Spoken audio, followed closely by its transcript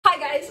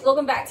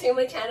welcome back to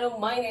my channel.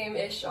 My name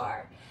is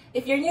Char.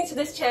 If you're new to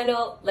this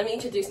channel, let me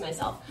introduce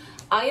myself.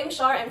 I am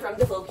Char, I'm from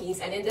the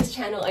Philippines, and in this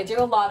channel I do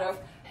a lot of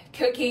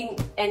cooking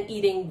and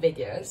eating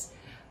videos.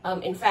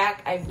 In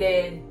fact, I've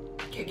been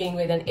cooking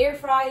with an air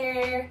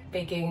fryer,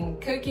 baking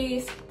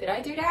cookies. Did I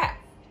do that?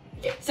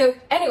 Yeah. So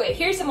anyway,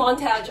 here's a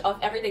montage of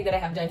everything that I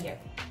have done here.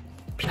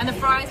 And the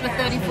fries were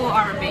 34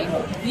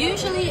 RMB.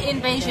 Usually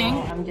in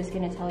Beijing, I'm just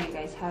gonna tell you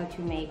guys how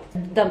to make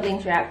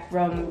dumplings wrap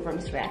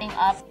from scratch.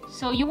 up.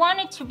 So you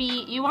want it to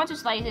be, you want to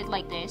slice it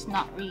like this,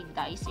 not really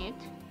dice it,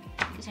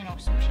 because you know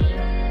sushi.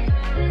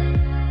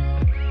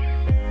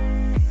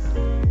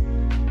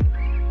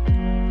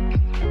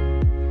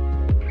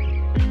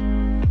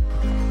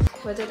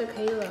 我觉得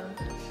可以了，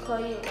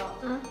可以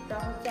了，然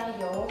后加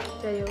油，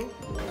加油。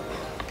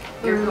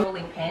 Your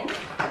rolling pin,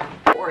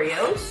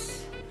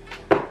 Oreos.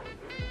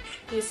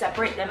 You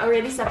separate them.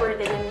 Already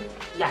separated them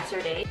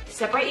yesterday.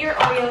 Separate your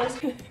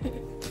Oreos.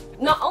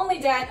 Not only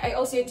that, I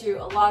also do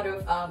a lot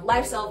of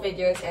lifestyle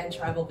videos and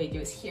travel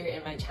videos here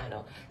in my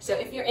channel. So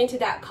if you're into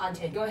that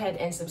content, go ahead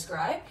and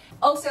subscribe.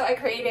 Also, I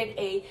created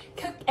a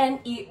Cook and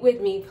Eat with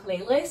Me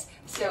playlist.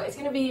 So it's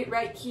gonna be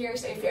right here.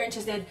 So if you're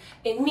interested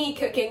in me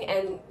cooking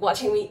and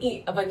watching me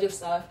eat a bunch of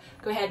stuff,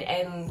 go ahead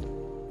and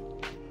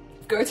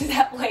go to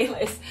that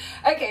playlist.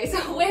 Okay,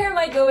 so where am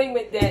I going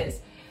with this?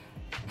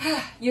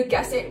 You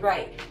guessed it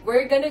right.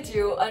 We're gonna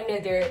do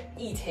another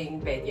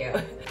eating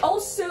video.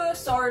 Also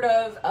sort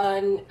of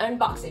an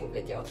unboxing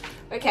video.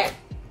 Okay,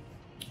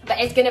 but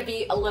it's gonna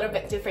be a little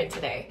bit different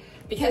today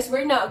because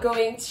we're not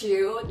going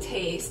to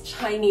taste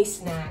Chinese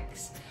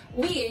snacks.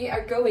 We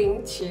are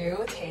going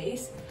to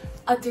taste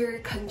other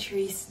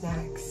country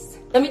snacks.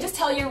 Let me just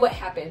tell you what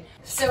happened.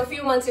 So a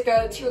few months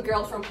ago, two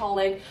girls from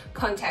Poland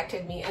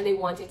contacted me and they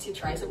wanted to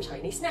try some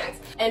Chinese snacks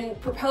and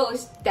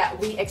proposed that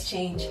we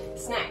exchange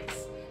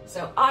snacks.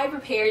 So I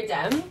prepared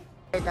them.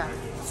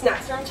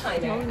 Snacks from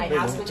China. I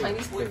asked my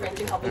Chinese boyfriend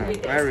to help me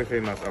with this. Very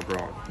famous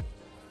abroad.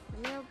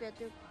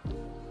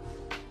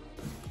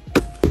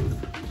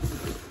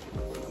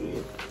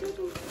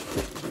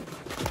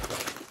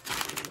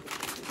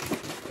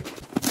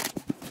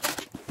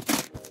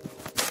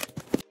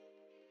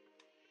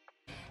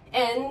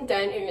 And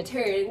then in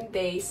return,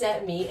 they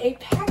sent me a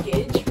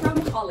package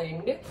from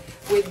Holland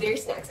with their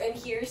snacks. And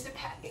here's the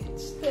package.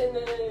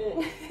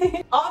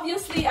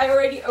 Obviously, I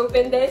already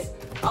opened this.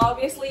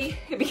 Obviously,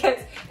 because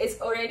it's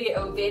already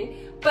open.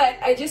 But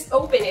I just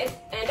opened it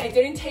and I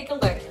didn't take a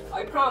look.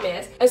 I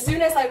promise. As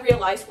soon as I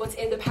realized what's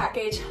in the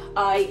package,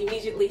 I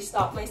immediately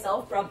stopped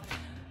myself from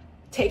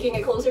taking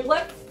a closer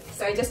look.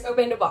 So I just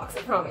opened the box,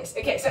 I promise.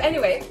 Okay, so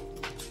anyway,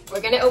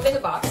 we're gonna open the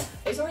box.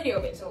 It's already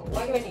open, so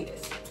why do I need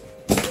this?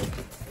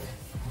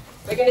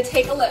 We're gonna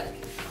take a look.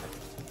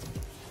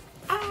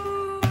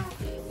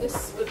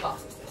 What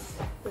box is this?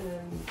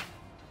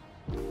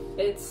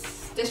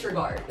 It's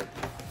disregard.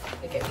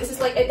 Okay, this is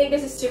like, I think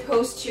this is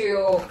supposed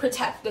to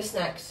protect the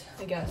snacks,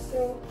 I guess.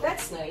 So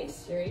that's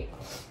nice, right?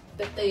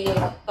 That they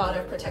thought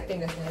of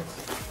protecting the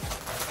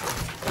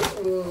snacks.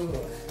 Ooh.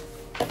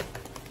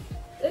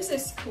 This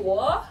is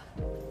cool.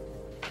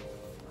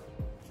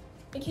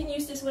 I can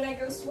use this when I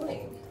go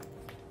swimming.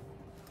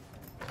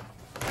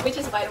 Which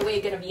is, by the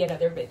way, gonna be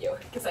another video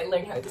because I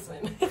learned how to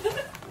swim.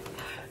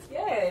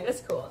 Yay,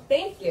 that's cool.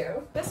 Thank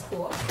you. That's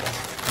cool.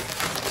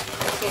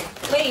 Okay,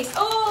 place.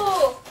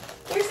 Oh,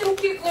 there's some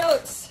cute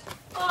notes.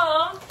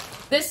 Aww.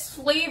 This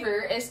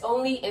flavor is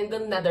only in the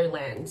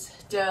Netherlands.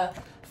 The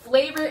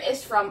flavor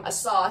is from a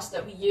sauce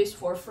that we use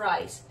for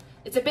fries.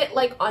 It's a bit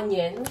like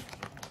onion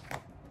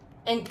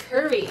and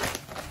curry.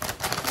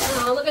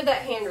 Oh, look at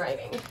that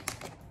handwriting.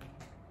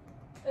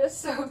 That's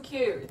so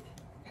cute.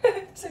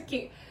 So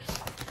cute.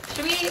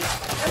 Should we?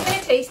 I'm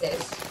gonna taste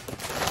this.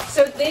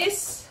 So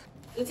this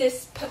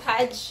is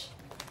papaj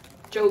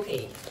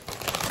jopi.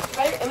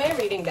 Am I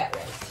reading that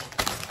right?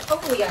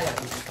 Hopefully I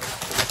am.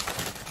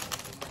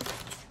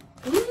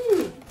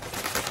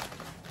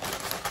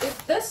 It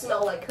does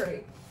smell like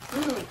curry.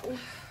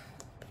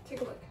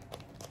 Take a look.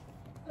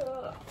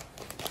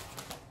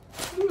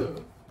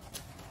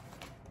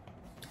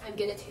 I'm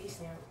gonna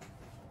taste now.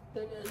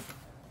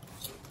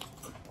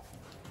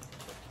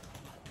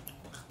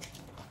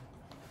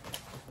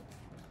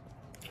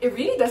 It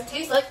really does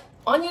taste like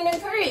onion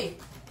and curry.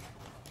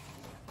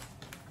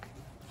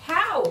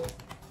 How?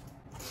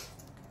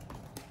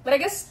 But I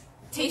guess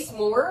tastes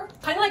more,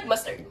 kind of like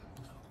mustard.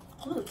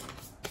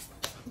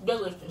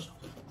 Delicious.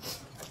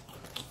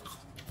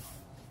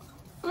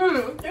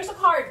 There's a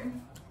card.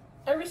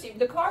 I received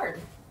the card.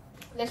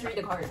 Let's read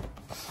the card.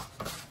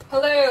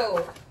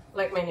 Hello,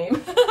 like my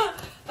name.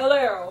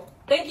 Hello.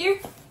 Thank you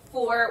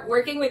for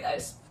working with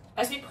us.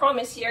 As we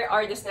promised, here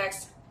are the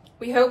snacks.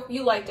 We hope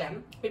you like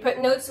them. We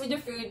put notes with the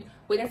food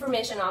with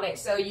information on it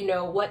so you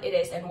know what it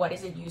is and what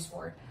is it used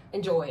for.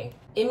 Enjoy.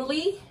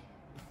 Imke?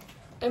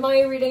 Am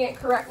I reading it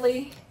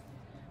correctly?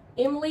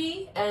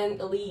 Imke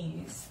and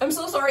Elise. I'm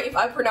so sorry if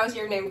I pronounced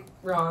your name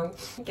wrong.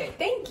 Okay,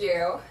 thank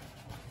you.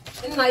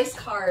 A nice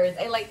card.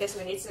 I like this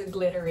one. It's so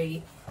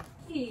glittery.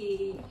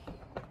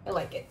 I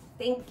like it.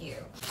 Thank you.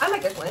 I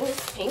like this one.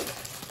 It's pink.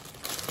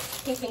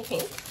 Pink, pink,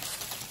 pink.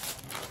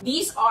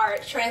 These are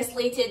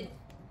translated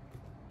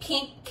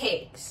pink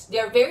cakes.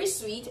 They're very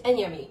sweet and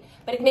yummy,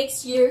 but it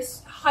makes you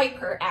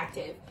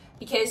hyperactive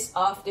because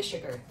of the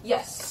sugar.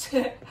 Yes,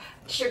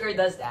 sugar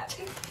does that.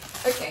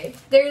 Okay,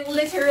 they're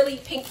literally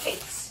pink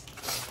cakes.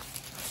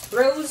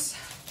 Rose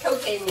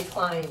cocaine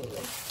climb.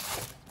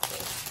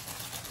 Okay.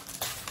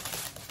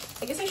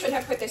 I guess I should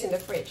have put this in the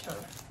fridge, huh?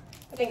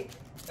 I think,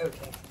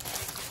 okay.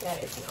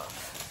 That is not.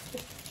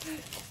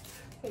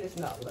 It is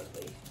not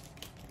lovely.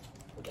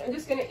 Okay, I'm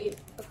just gonna eat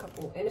a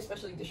couple, and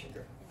especially the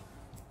sugar.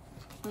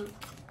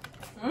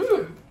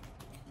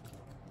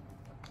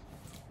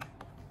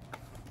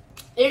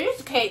 It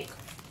is cake.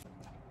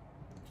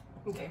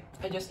 Okay,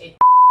 I just ate.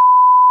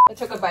 I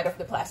took a bite of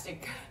the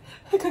plastic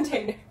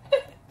container.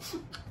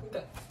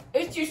 Okay.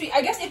 It's too sweet.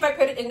 I guess if I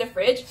put it in the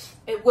fridge,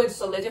 it would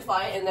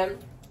solidify and then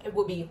it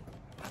would be,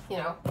 you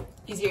know,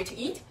 easier to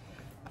eat.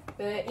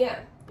 But yeah,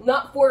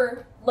 not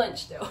for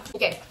lunch though.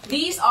 Okay,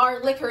 these are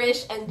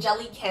licorice and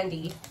jelly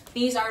candy.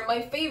 These are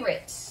my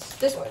favorites.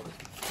 This one.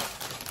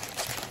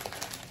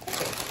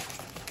 Okay.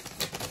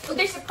 Oh,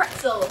 there's a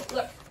pretzel.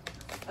 Look.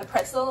 A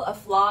pretzel, a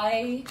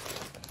fly,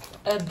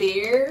 a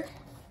bear,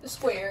 a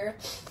square.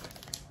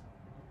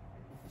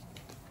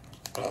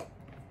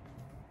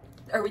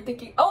 Are we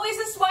thinking, oh, it's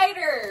a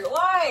spider!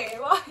 Why?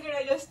 Why did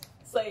I just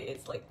say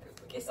it's like,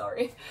 okay,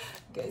 sorry.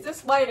 Okay, it's a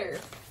spider.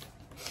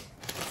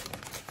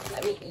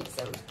 Let me eat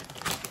some.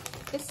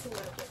 Just a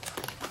little bit.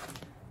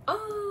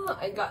 Ah,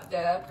 I got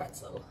the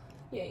pretzel.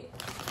 Yay.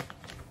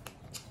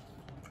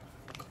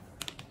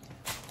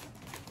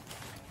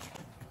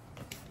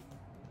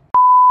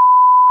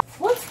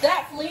 What's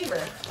that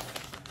flavor?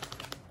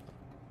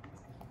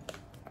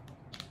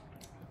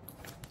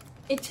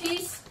 It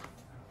tastes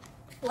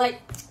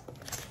like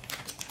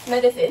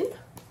medicine.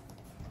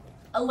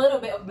 A little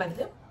bit of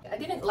medicine. I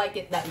didn't like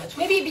it that much.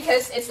 Maybe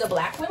because it's the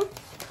black one.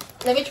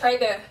 Let me try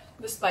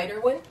the spider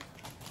one.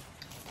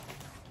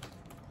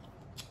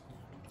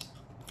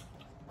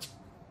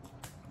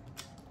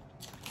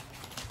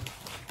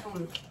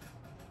 Okay.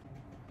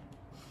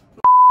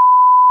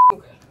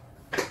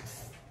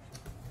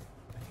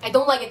 I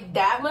don't like it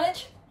that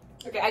much.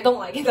 Okay, I don't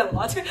like it a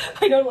lot.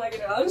 I don't like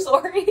it at all. I'm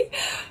sorry.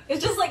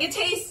 It's just like it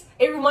tastes,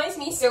 it reminds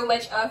me so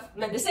much of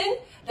medicine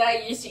that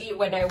I used to eat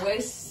when I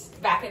was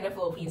back in the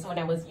Philippines when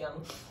I was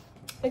young.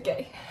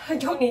 Okay, I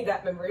don't need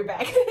that memory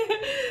back.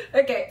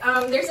 Okay,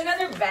 there's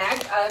another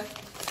bag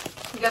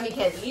of gummy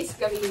candies,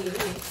 gummy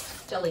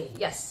jelly,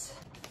 yes.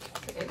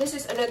 Okay, this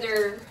is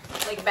another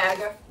like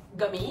bag of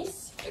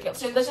gummies. Okay,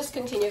 so let's just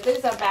continue. This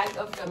is a bag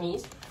of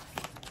gummies.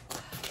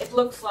 It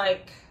looks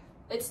like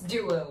it's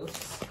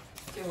duos.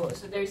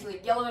 So there's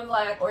like yellow and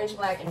black, orange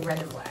black, and red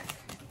and black.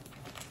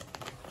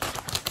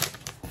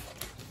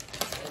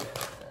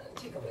 And,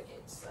 take a look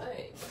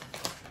inside.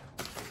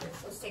 Okay,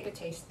 let's take a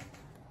taste.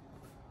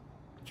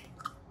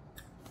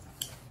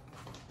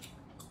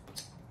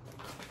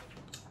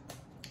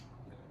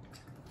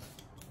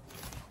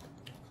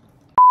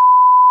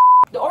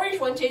 The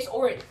orange one tastes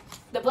orange.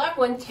 The black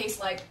one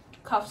tastes like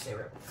cough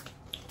syrup.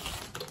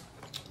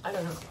 I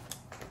don't know.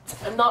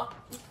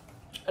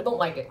 I don't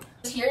like it.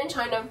 Here in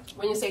China,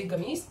 when you say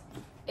gummies,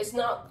 it's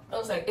not,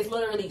 it's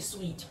literally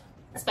sweet.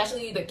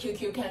 Especially the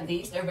QQ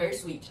candies, they're very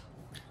sweet.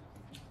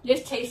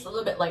 This tastes a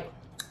little bit like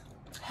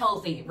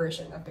healthy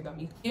version of the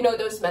gummy. You know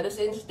those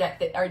medicines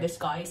that are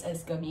disguised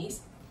as gummies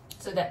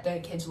so that the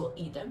kids will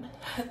eat them?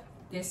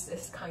 This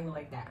is kind of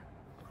like that.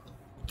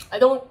 I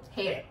don't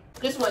hate it.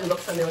 This one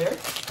looks familiar.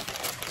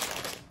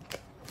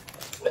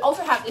 We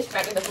also have this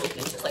back in the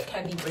Philippines. It's like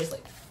candy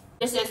bracelet.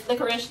 This is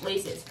licorice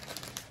laces.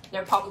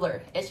 They're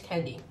popular as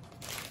candy.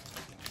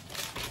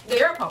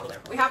 They are popular.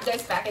 We have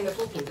this back in the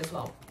Philippines as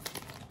well.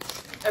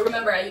 I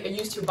remember I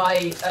used to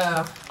buy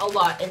a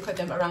lot and put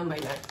them around my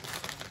neck.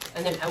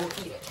 And then I will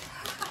eat it.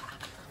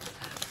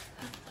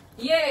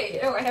 Yay!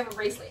 Oh, I have a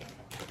bracelet.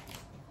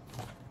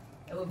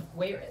 I will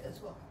wear it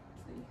as well.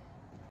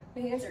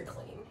 My hands are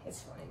clean.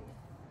 It's fine.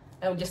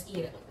 I will just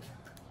eat it.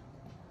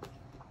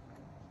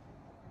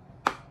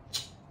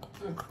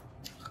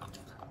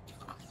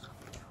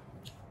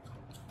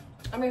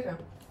 Amazing.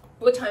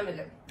 What time is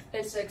it?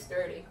 It's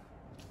 6:30.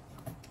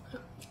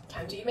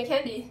 Time to eat my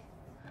candy.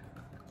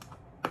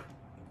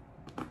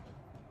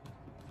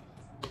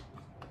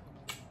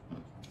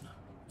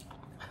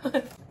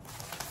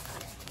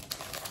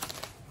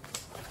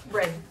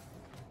 Bread.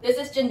 This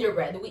is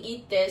gingerbread. We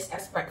eat this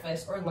as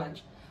breakfast or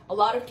lunch. A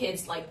lot of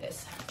kids like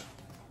this.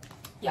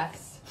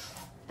 Yes.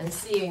 And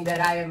seeing that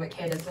I am a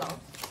kid as well.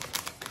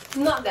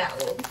 Not that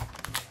old.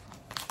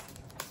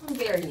 I'm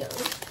very young.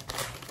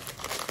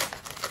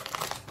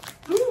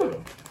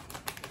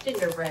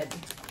 Gingerbread.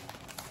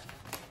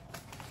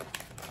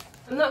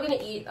 I'm not gonna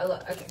eat a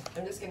lot. Okay,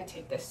 I'm just gonna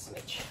take this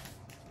smidge.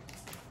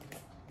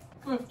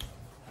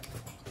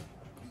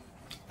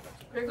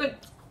 Very good.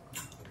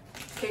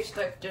 Tastes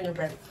like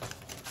gingerbread.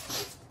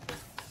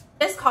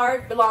 This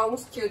card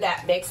belongs to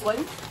that mixed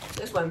one.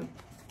 This one.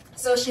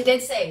 So she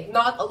did say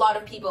not a lot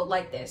of people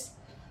like this.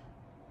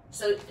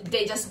 So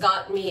they just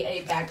got me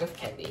a bag of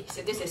candy.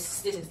 So this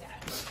is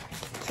that.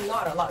 So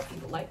not a lot of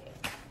people like it.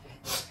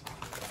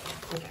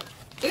 Okay.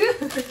 Ew.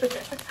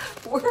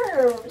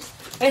 Worms.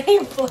 I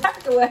hate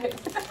black one.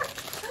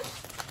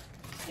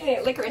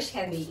 Yeah, licorice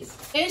candies.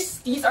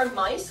 These are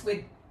mice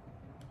with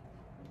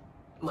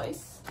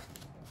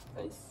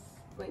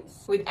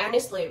with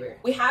anise flavor.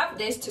 We have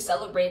this to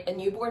celebrate a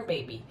newborn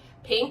baby.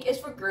 Pink is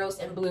for girls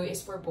and blue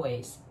is for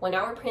boys. When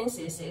our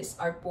princesses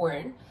are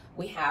born,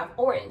 we have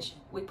orange.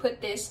 We put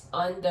this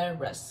on the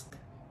rusk.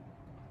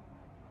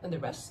 On the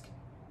rusk?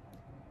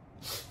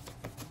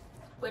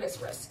 What is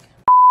rusk?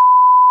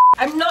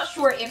 I'm not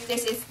sure if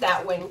this is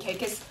that one, okay?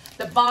 Because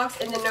the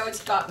box and the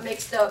notes got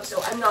mixed up,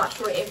 so I'm not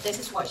sure if this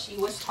is what she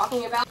was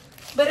talking about.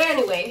 But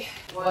anyway,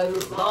 one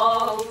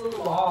long.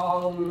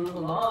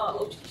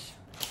 Oh, geez.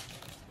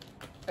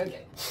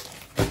 Okay.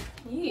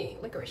 Yeah,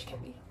 licorice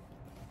candy.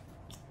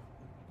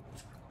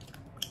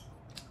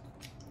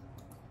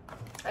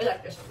 I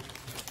like this one.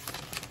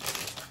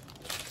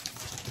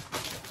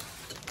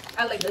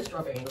 I like the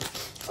strawberry.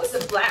 What's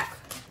the black?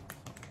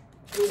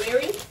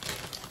 Blueberry?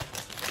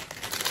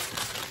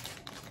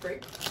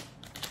 Grape.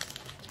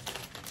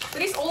 But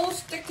these all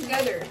stick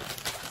together.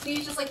 See,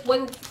 it's just like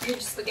one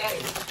huge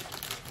spaghetti.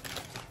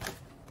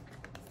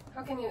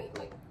 How can you,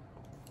 like,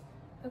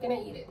 how can I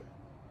eat it?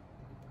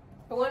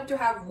 I want to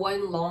have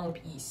one long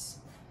piece.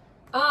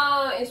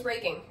 It's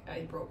breaking.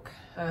 It broke.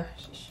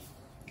 Sheesh.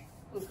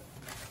 Ooh.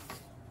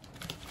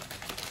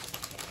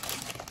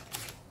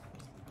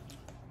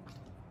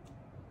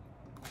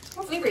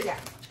 What flavor is that?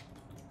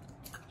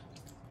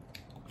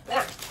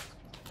 Yeah.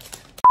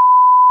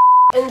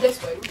 And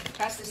this one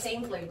has the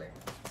same flavor.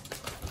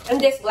 And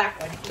this black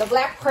one, the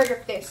black part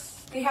of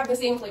this, they have the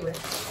same flavor.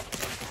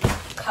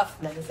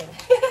 Cough medicine.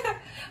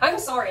 I'm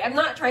sorry, I'm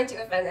not trying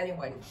to offend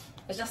anyone.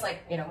 It's just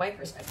like, you know, my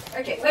perspective.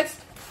 Okay, let's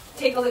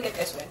take a look at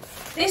this one.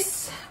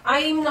 This,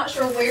 I'm not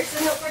sure where's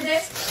the note for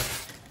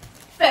this,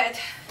 but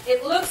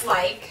it looks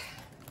like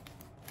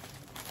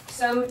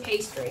some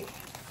pastry.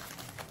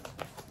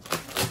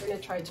 I'm gonna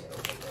try to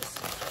open this.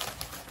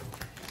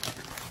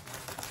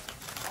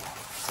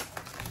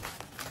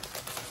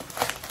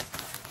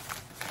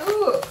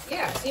 Ooh,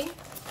 yeah, see?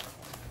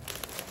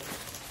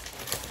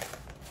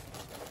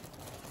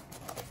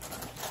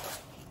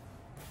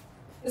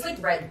 It's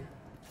like bread.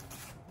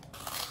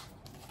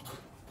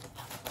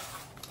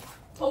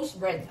 Toast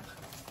bread.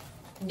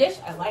 This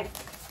I like.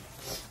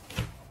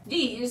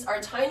 These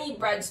are tiny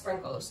bread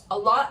sprinkles. A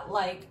lot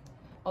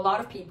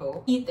of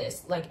people eat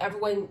this. Like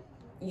everyone,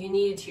 you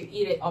need to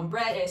eat it on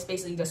bread. It's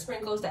basically the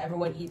sprinkles that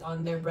everyone eat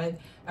on their bread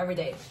every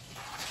day.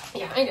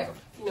 Yeah, I know.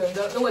 You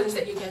know, the ones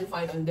that you can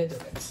find on the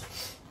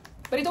donuts.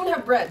 But I don't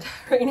have bread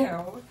right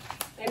now.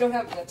 I don't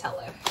have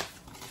Nutella.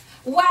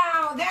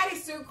 Wow, that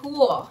is so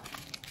cool.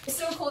 It's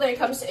so cool that it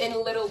comes in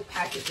little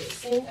packages.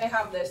 See, I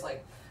have this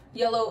like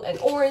yellow and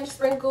orange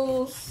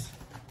sprinkles,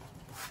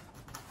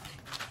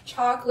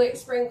 chocolate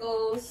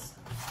sprinkles.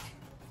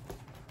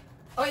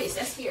 Oh, it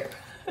says here.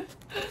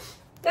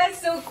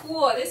 That's so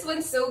cool. This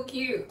one's so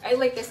cute. I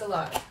like this a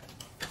lot.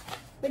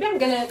 Maybe I'm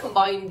gonna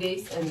combine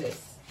this and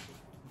this.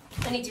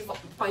 I need to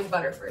find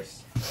butter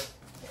first.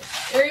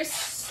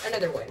 There's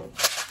another one.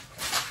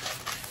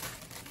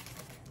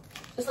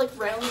 It's like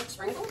round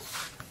sprinkles.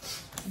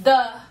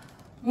 The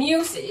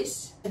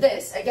muses,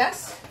 this, I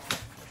guess.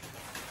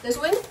 This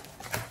one,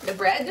 the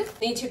bread,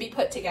 need to be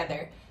put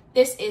together.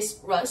 This is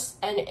rust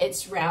and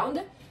it's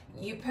round.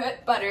 You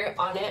put butter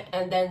on it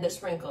and then the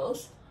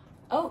sprinkles.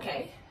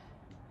 Okay.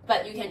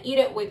 But you can eat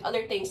it with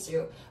other things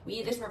too. We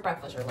eat this for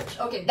breakfast or lunch.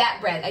 Okay, that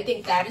bread. I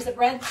think that is the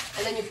bread.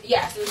 And then you,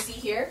 yeah, so you see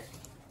here.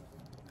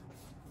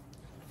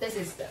 This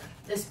is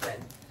this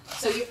bread.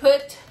 So you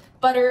put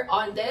butter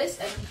on this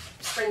and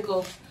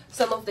sprinkle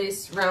some of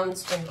these round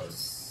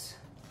sprinkles.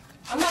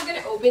 I'm not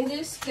gonna open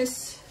this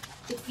because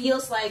it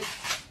feels like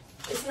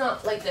it's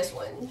not like this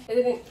one.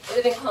 It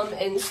didn't come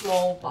in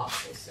small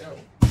boxes, so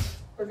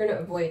we're gonna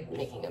avoid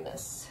making a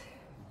mess.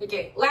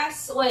 Okay,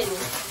 last one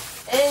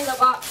in the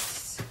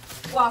box.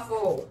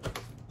 Waffle.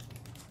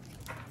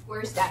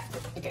 Where's that?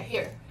 Okay,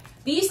 here.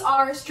 These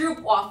are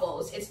Stroop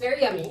waffles. It's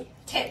very yummy.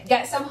 Tip: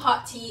 get some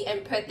hot tea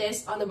and put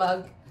this on the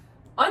mug,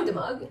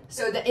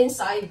 so the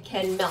inside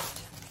can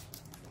melt.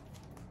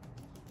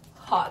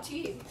 Hot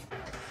tea.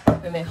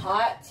 We make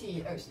hot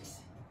tea. Oh, jeez.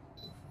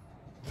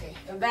 Okay,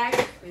 go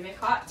back. We make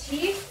hot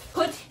tea.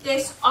 Put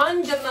this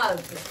on the mug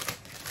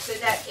so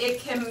that it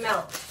can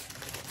melt.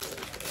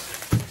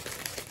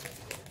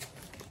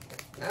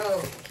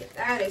 Oh, okay.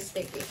 That is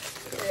sticky.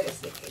 That is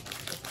sticky.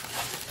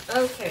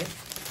 Okay.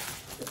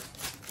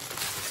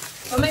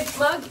 So my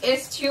mug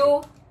is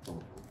too.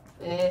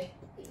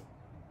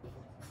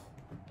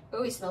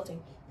 Oh, it's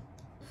melting.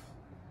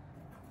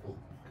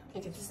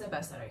 Okay, this is the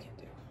best that I can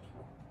do.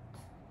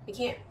 I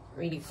can't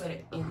really put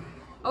it in.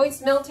 Oh,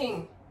 it's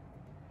melting.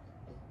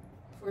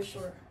 For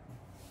sure.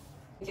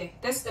 Okay,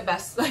 that's the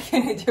best I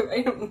can do.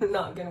 I'm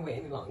not gonna wait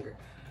any longer.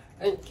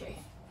 Okay.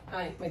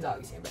 Hi, my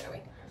dog is here, by the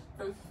way.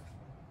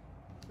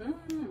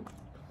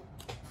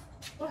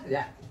 What is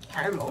that?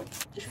 Caramel.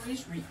 It's really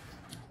sweet.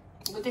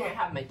 Good thing I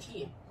have my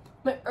tea.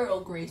 My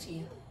Earl Grey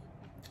tea.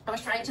 I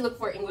was trying to look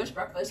for English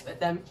breakfast, but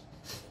then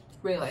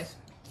realized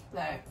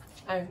that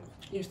I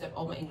used up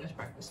all my English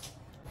breakfast.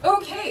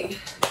 Okay.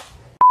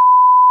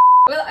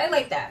 Well, I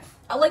like that.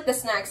 I like the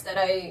snacks that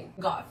I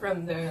got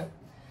from the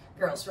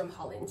girls from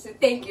Holland. So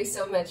thank you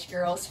so much,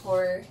 girls,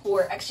 for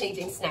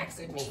exchanging snacks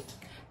with me.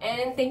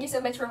 And thank you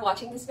so much for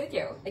watching this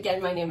video.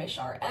 Again, my name is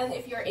Char, and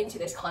if you're into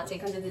this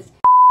content,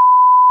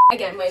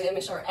 again, my name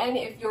is Char, and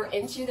if you're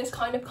into this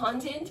kind of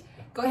content,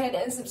 go ahead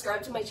and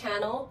subscribe to my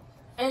channel,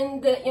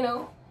 and you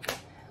know,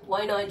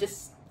 why not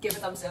just give a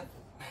thumbs up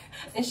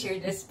and share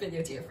this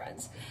video to your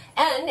friends.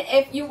 And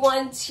if you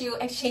want to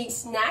exchange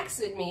snacks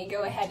with me,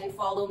 go ahead and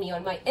follow me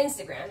on my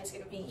Instagram. It's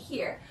gonna be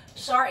here,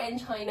 Char in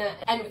China,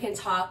 and we can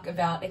talk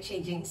about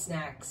exchanging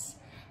snacks,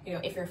 you know,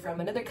 if you're from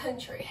another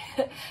country.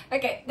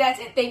 Okay, that's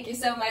it. Thank you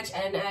so much,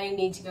 and I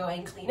need to go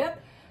and clean up.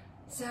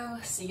 So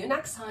see you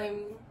next time.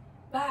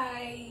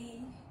 Bye.